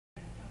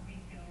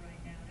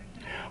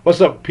What's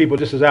up, people?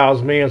 This is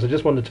Alsmillions. I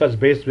just wanted to touch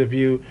base with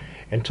you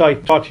and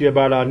talk to you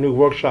about our new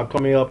workshop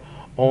coming up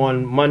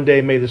on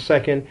Monday, May the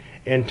 2nd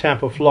in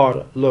Tampa,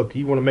 Florida. Look,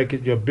 you want to make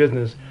it your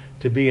business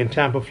to be in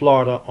Tampa,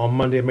 Florida on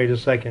Monday, May the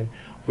 2nd.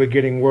 We're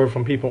getting word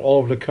from people all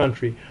over the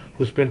country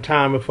who spend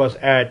time with us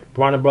at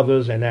Bronner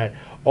Brothers and at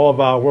all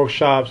of our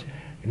workshops,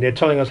 and they're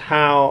telling us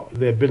how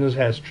their business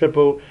has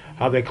tripled,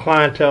 how their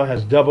clientele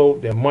has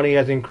doubled, their money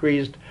has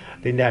increased,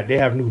 they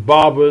have new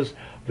barbers,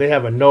 they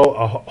have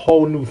a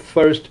whole new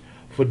thirst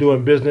for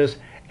doing business,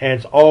 and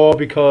it's all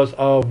because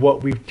of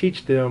what we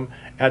teach them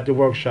at the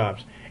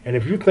workshops. And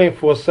if you think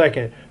for a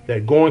second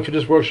that going to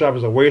this workshop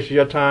is a waste of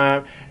your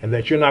time and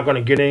that you're not going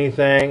to get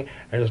anything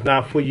and it's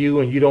not for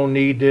you and you don't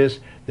need this,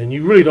 then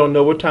you really don't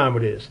know what time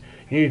it is.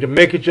 You need to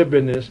make it your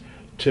business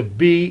to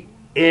be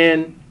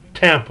in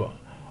Tampa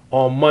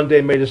on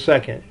Monday, May the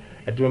 2nd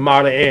at the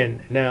Ramada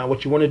Inn. Now,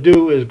 what you want to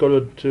do is go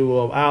to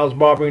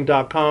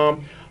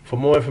owlsbarbering.com for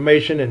more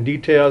information and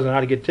details on how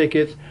to get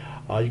tickets.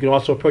 You can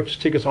also purchase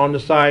tickets on the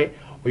site,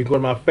 or you can go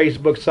to my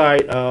Facebook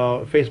site,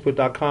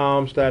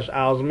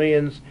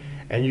 facebook.com/owlsmillions,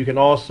 and you can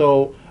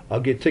also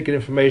get ticket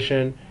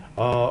information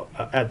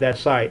at that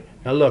site.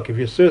 Now look, if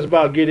you're serious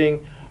about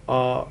getting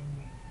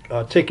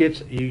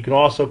tickets, you can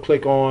also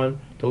click on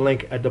the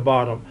link at the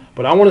bottom.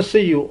 But I want to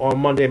see you on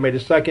Monday, May the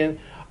 2nd.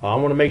 I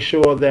want to make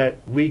sure that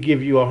we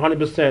give you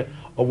 100%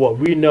 of what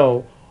we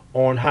know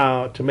on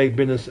how to make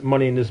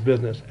money in this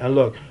business. And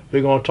look,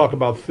 we're going to talk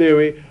about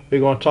theory, we're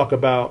going to talk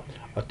about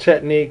a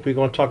technique, we're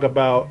going to talk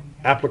about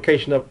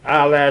application of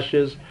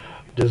eyelashes,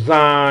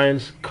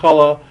 designs,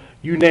 color,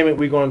 you name it,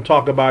 we're going to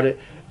talk about it.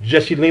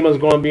 Jesse Lima's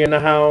going to be in the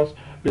house.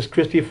 Miss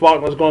Christy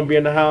Faulkner's going to be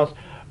in the house.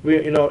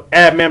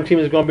 Abmaam team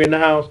is going to be in the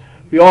house.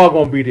 We all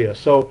going to be there.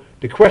 So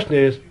the question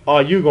is,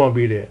 are you going to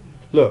be there?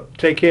 Look,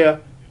 take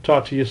care.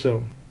 Talk to you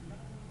soon.